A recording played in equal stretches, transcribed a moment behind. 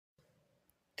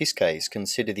This case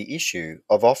considered the issue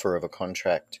of offer of a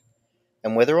contract,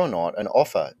 and whether or not an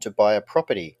offer to buy a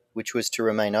property which was to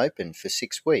remain open for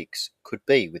 6 weeks could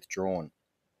be withdrawn.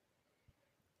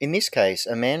 In this case,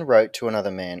 a man wrote to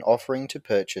another man offering to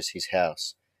purchase his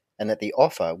house, and that the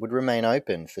offer would remain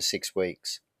open for 6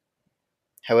 weeks.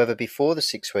 However, before the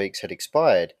 6 weeks had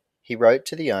expired, he wrote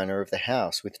to the owner of the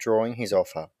house withdrawing his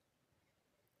offer.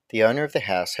 The owner of the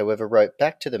house, however, wrote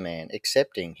back to the man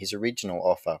accepting his original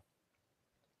offer.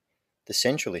 The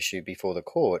central issue before the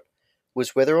court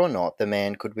was whether or not the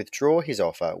man could withdraw his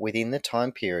offer within the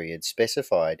time period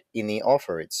specified in the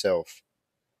offer itself.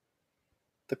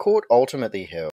 The court ultimately held